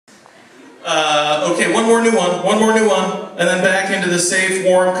Okay, one more new one, and then back into the safe,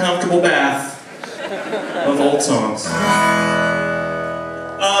 warm, comfortable bath of old songs.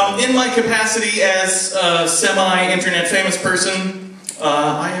 In my capacity as a semi-internet famous person,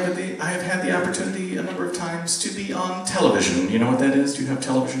 I have had the opportunity a number of times to be on television. You know what that is? Do you have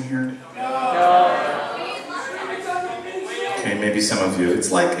television here? No. Okay, maybe some of you.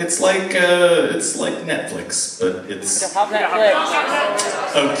 It's like Netflix, but it's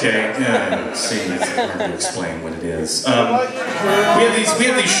Netflix. Okay. Yeah. See, it's hard to explain what it is. We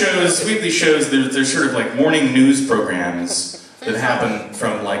have these shows. They're sort of like morning news programs that happen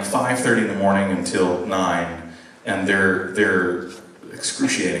from like 5:30 in the morning until 9, and they're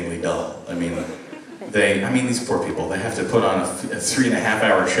excruciatingly dull. I mean, these poor people. They have to put on a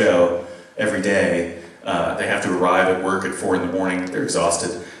 3.5-hour show every day. They have to arrive at work at 4 in the morning. They're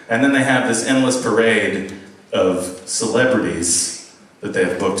exhausted, and then they have this endless parade of celebrities that they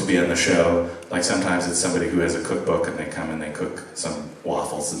have booked to be on the show. Like sometimes it's somebody who has a cookbook, and they come and they cook some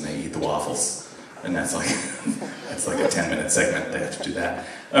waffles, and they eat the waffles. And that's like a 10-minute segment. They have to do that.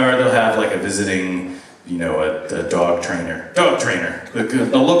 Or they'll have like a visiting, a dog trainer,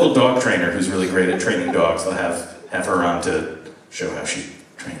 a local dog trainer who's really great at training dogs. They'll have her on to show how she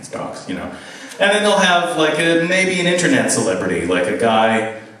trains dogs, And then they'll have like maybe an internet celebrity, like a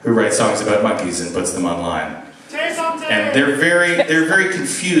guy who writes songs about monkeys and puts them online. And they're very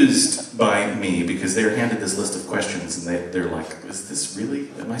confused by me because they're handed this list of questions and they're like, is this really,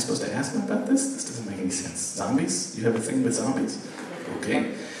 am I supposed to ask them about this? This doesn't make any sense. Zombies? You have a thing with zombies?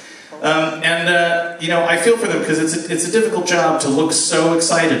 Okay. I feel for them because it's a difficult job to look so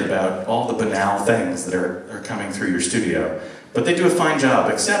excited about all the banal things that are coming through your studio. But they do a fine job,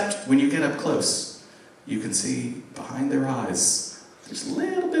 except when you get up close, you can see behind their eyes, there's a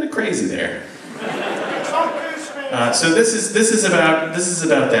little bit of crazy there. So this is about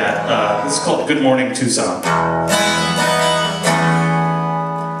that. This is called Good Morning Tucson.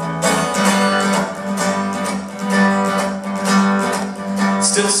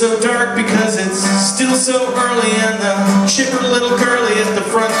 Still so dark because it's still so early, and the chipper little girlie at the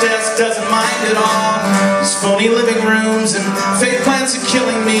front desk doesn't mind at all. These phony living rooms and fake plants are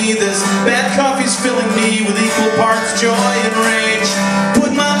killing me. This bad coffee's filling me with equal parts joy and rage.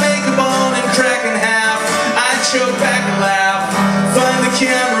 Put my makeup on and crack in half. I choke back and laugh. Find the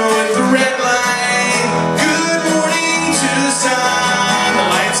camera with the red light. Good morning, Tucson. The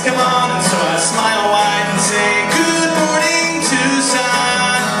lights come on and so I smile wide and say, good morning, Tucson.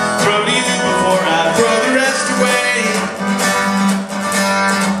 Throw to you before I throw the rest away.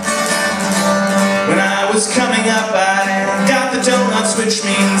 When I was coming up, I got the donuts, which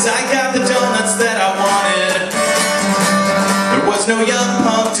means I got the donuts that I wanted. There was no young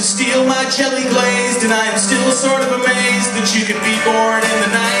punk to steal my jelly glazed, and I am still sort of amazed that you could be born in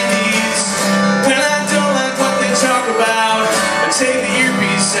the 90s. When I don't like what they talk about, I take the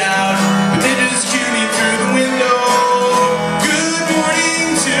earpiece out, but they just cue me through the window. Good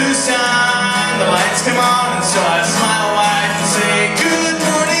morning, Tucson. The lights come on, and so I smile wide and say, good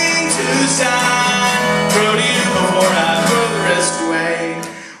morning, Tucson. Throw to you before I throw the rest away.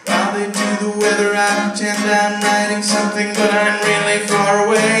 While they do the weather, I pretend I'm writing something, but I'm really far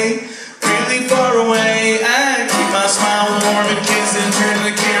away. Really far away. I keep my smile warm in case they turn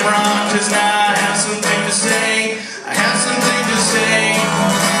the camera on, 'cause now I have something to say. I have something to say.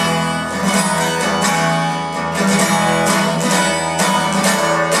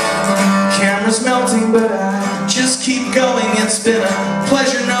 Camera's melting, but I just keep going. It's been a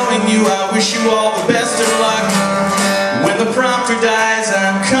pleasure knowing you. I wish you all the best of luck. When the prompter dies,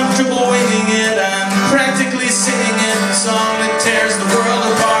 I'm comfortable winging it. I'm practically singing it, a song that tears the world apart.